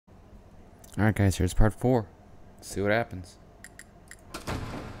Alright, guys, here's part 4. Let's see what happens.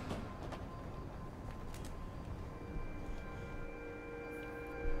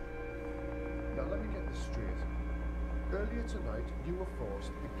 Now let me get this straight. Earlier tonight, you were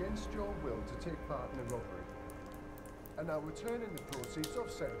forced, against your will, to take part in a robbery. And now returning the proceeds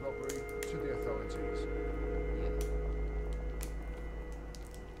of said robbery to the authorities. Yeah.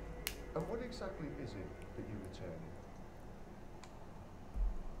 And what exactly is it that you're returning?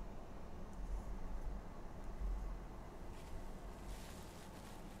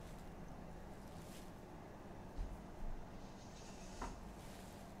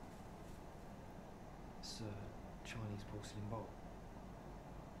 It's a Chinese porcelain bowl.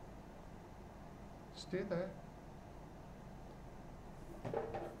 Stay there.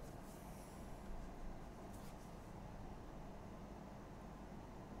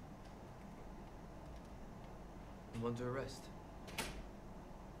 I'm under arrest.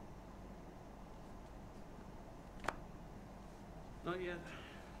 Not yet.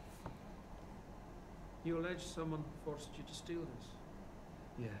 You allege someone forced you to steal this.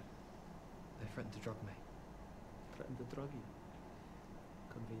 Yeah. They threatened to drug me. Threatened to drug you.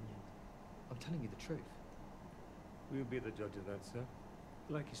 Convenient. I'm telling you the truth. We'll be the judge of that, sir.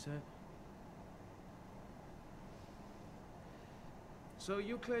 Like you said. So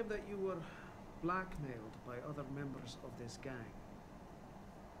you claim that you were blackmailed by other members of this gang,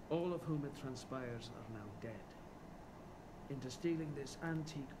 all of whom it transpires are now dead, into stealing this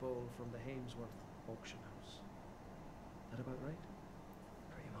antique bowl from the Hamesworth auction house. That about right?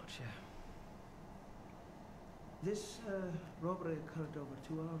 Pretty much, yeah. This robbery occurred over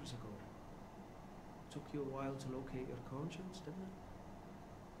 2 hours ago. Took you a while to locate your conscience, didn't it?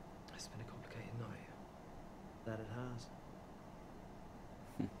 It's been a complicated night. That it has.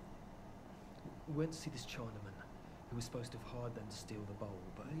 We went to see this Chinaman, who was supposed to have hired them to steal the bowl,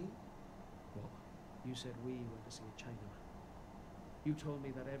 but We? What? You said we went to see a Chinaman. You told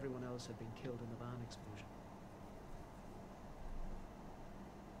me that everyone else had been killed in the van explosion.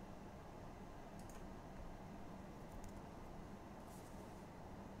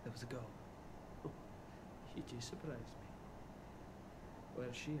 There was a girl. You do surprise me.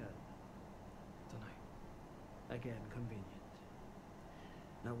 Where's she at? Dunno. Again, convenient.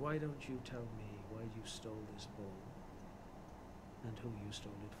 Now why don't you tell me why you stole this bowl and who you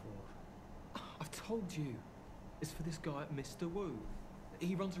stole it for? I've told you. It's for this guy, Mr. Wu.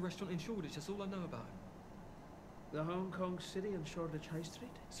 He runs a restaurant in Shoreditch, that's all I know about him. The Hong Kong City and Shoreditch High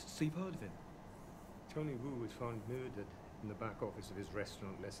Street? So you've heard of him? Tony Wu was found murdered in the back office of his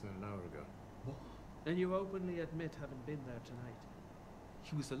restaurant less than an hour ago. What? And you openly admit having been there tonight.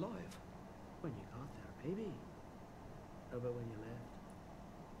 He was alive? When you got there, maybe. How about when you left?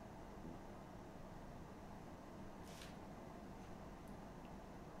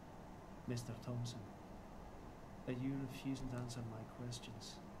 Mr. Thompson, are you refusing to answer my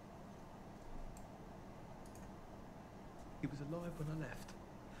questions? He was alive when I left.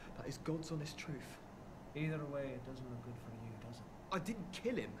 That is God's honest truth. Either way, it doesn't look good for you, does it? I didn't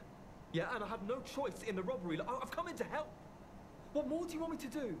kill him. Yeah, and I had no choice in the robbery. Like, I've come in to help. What more do you want me to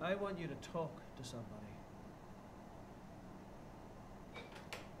do? I want you to talk to somebody.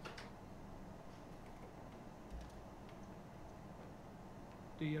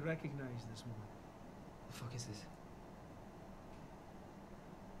 Do you recognize this woman? The fuck is this?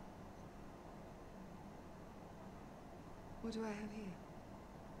 What do I have here?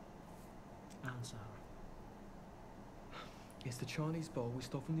 Answer her. It's the Chinese bowl we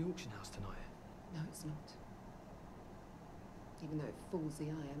stole from the auction house tonight. No, it's not. Even though it fools the eye,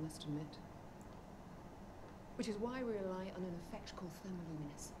 I must admit. Which is why we rely on an effect called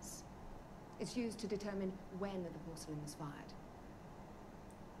thermoluminescence. It's used to determine when the porcelain was fired.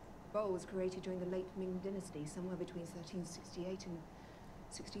 The bowl was created during the late Ming Dynasty, somewhere between 1368 and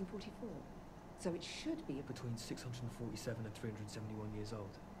 1644. So it should be Between 647 and 371 years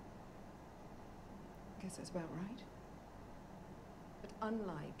old. I guess that's about right. But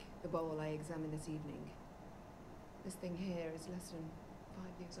unlike the bowl I examined this evening, this thing here is less than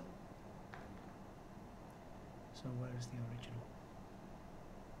 5 years old. So where is the original?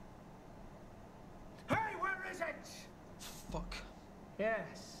 Hey, where is it? Fuck.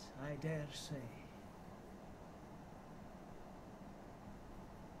 Yes, I dare say.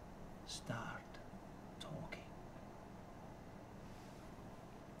 Start talking.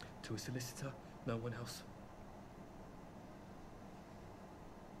 To a solicitor, no one else.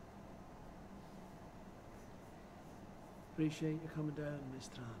 Appreciate you coming down, Miss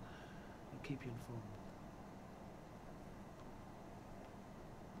Tran. I'll keep you informed.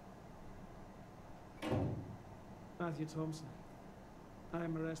 Matthew Thompson.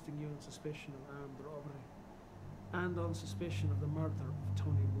 I'm arresting you on suspicion of armed robbery. And on suspicion of the murder of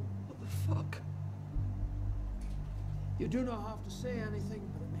Tony Wu. What the fuck? You do not have to say anything,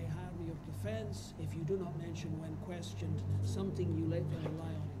 but it may harm your defence if you do not mention when questioned something you later rely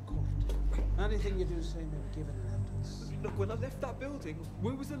on in court. Anything you do say may be given in evidence. Look, when I left that building,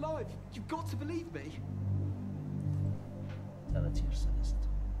 Wu was alive. You've got to believe me. Tell it to your solicitor.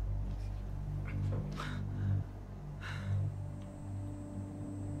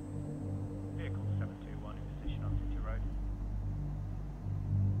 Vehicle 721 in position on City Road.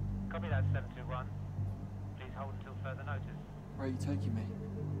 Copy that, 721. Please hold until further notice. Where are you taking me?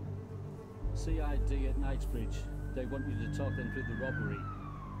 CID at Knightsbridge. They want you to talk them through the robbery.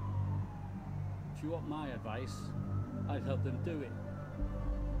 If you want my advice, I'd help them do it.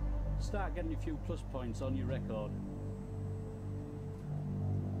 Start getting a few plus points on your record.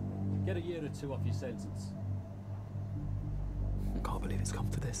 Get a year or two off your sentence. Can't believe it's come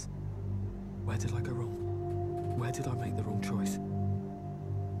to this. Where did I go wrong? Where did I make the wrong choice?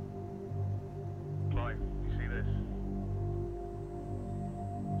 Clive, you see this?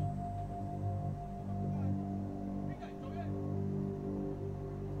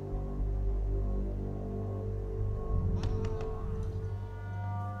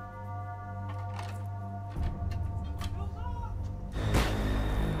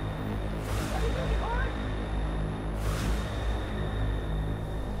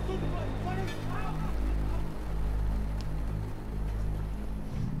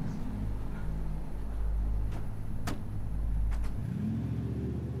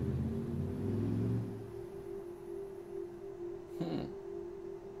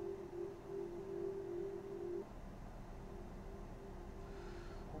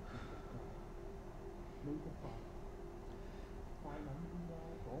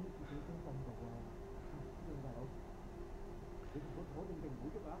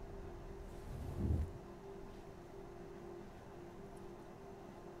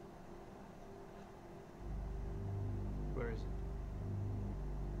 Where is it?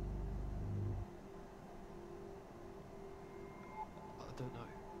 I don't know.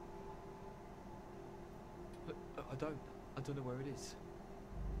 I don't know where it is.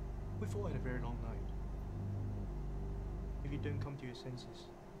 We thought I had a very long night. If you don't come to your senses,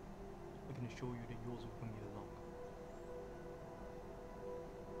 I can assure you that yours will bring you along.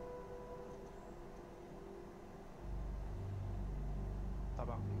大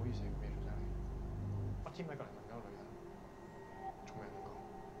伯，唔好意思，咩做聲？我簽喺隔離問嗰個女人，仲未能講。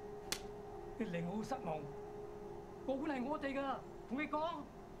你令我好失望。個碗係我哋㗎，同你講。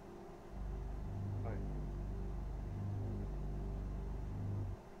係。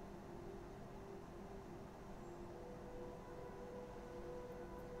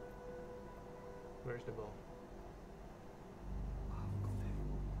Where's the ball? I've got it.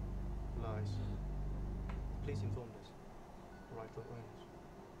 Lies. Please inform us, the rightful owners,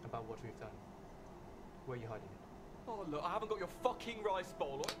 about what we've done. Where are you hiding it? Oh, look, I haven't got your fucking rice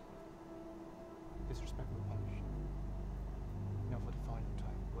bowl. Disrespect will punish. Now for the final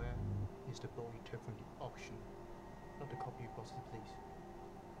time, where is the bowl you took from the auction? Not the copy you brought to the police.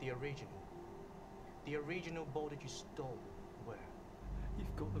 The original. The original bowl that you stole. Where?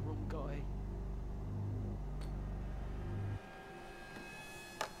 You've got the wrong guy.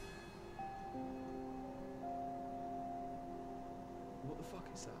 What the fuck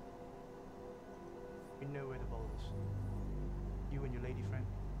is that? We know where the bowl is. You and your lady friend.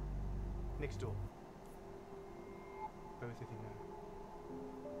 Next door. Both of you know.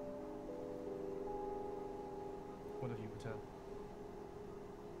 One of you will tell.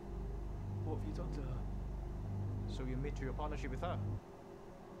 What have you done to her? So you admit to your partnership with her?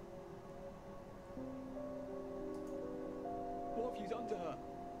 What have you done to her?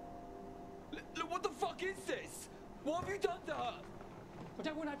 Look, what the fuck is this? What have you done to her? 個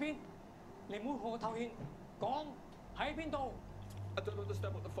隻碗喺邊？你唔好學我頭獻，講喺邊度？ I don't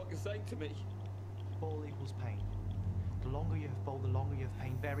understand what the fuck you're saying to me. Ball equals pain. The longer you have ball, the longer you have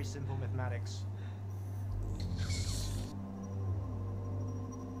pain. Very simple mathematics.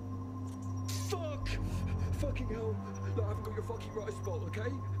 Fuck! Fucking hell. Look, I haven't got your fucking rice bowl,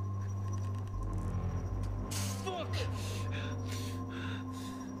 okay? Fuck!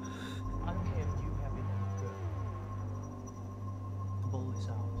 I don't care if you have it good. The ball is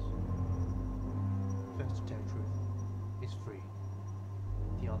ours. First to tell the truth is free.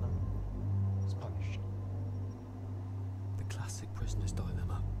 The other is punished. The classic prisoner's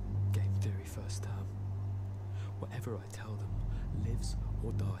dilemma. Game theory first term. Whatever I tell them lives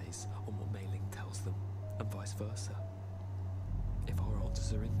or dies on what Mei-Ling tells them, and vice versa. If our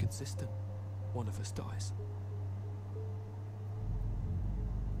answers are inconsistent, one of us dies.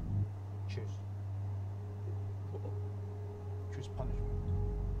 Choose. Choose punishment.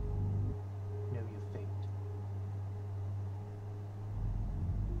 Know your fate.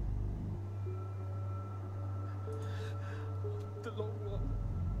 The long one.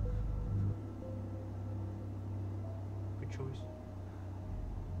 Good choice.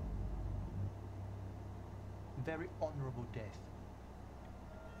 Very honourable death.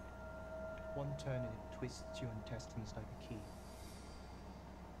 One turn and it twists your intestines like a key.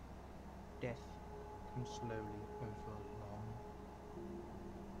 Death comes slowly over a long,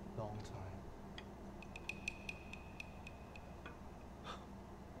 long time.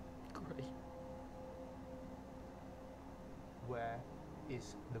 Great. Where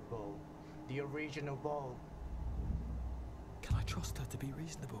is the bowl? The original bowl. Can I trust her to be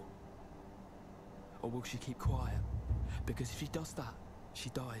reasonable? Or will she keep quiet? Because if she does that,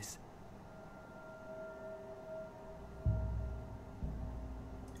 she dies.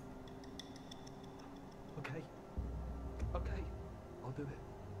 Okay. Okay. I'll do it.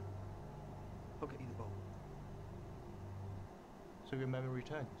 I'll get you the bowl. So your memory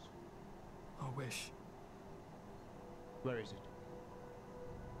returns? I wish. Where is it?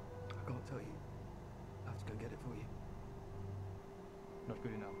 I can't tell you. I have to go get it for you. Not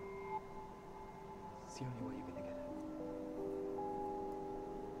good enough. It's the only way you're gonna get it.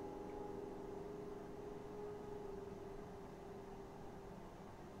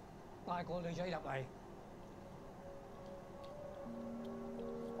 Ai con女仔入嚟？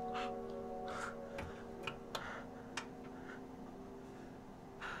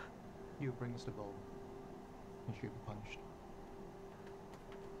 You bring us the bowl, and she'll be punished.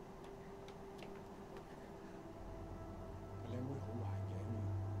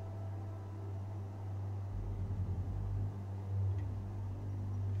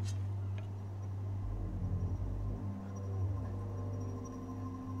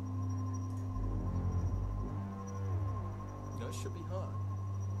 No, it should be her.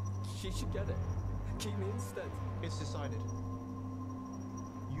 She should get it. Keep me instead. It's decided.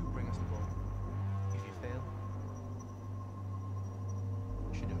 You bring us the bowl. If you fail,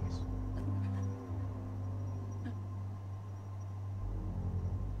 she dies.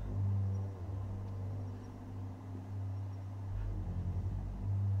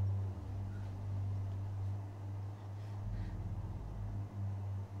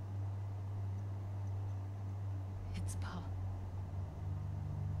 It's Pa.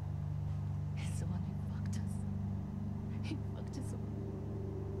 He's the one who fucked us. He fucked us all.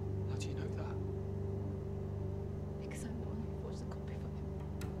 How do you know that? Because I'm the one who forged the copy for him.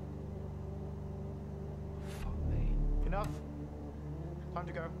 Fuck me. Enough. Time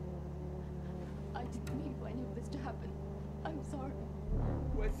to go. I didn't mean for any of this to happen. I'm sorry.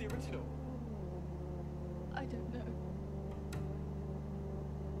 Where's the original? I don't know.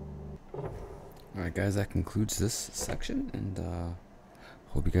 Alright guys, that concludes this section, and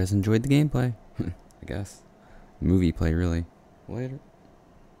hope you guys enjoyed the gameplay. I guess. Movie play, really. Later.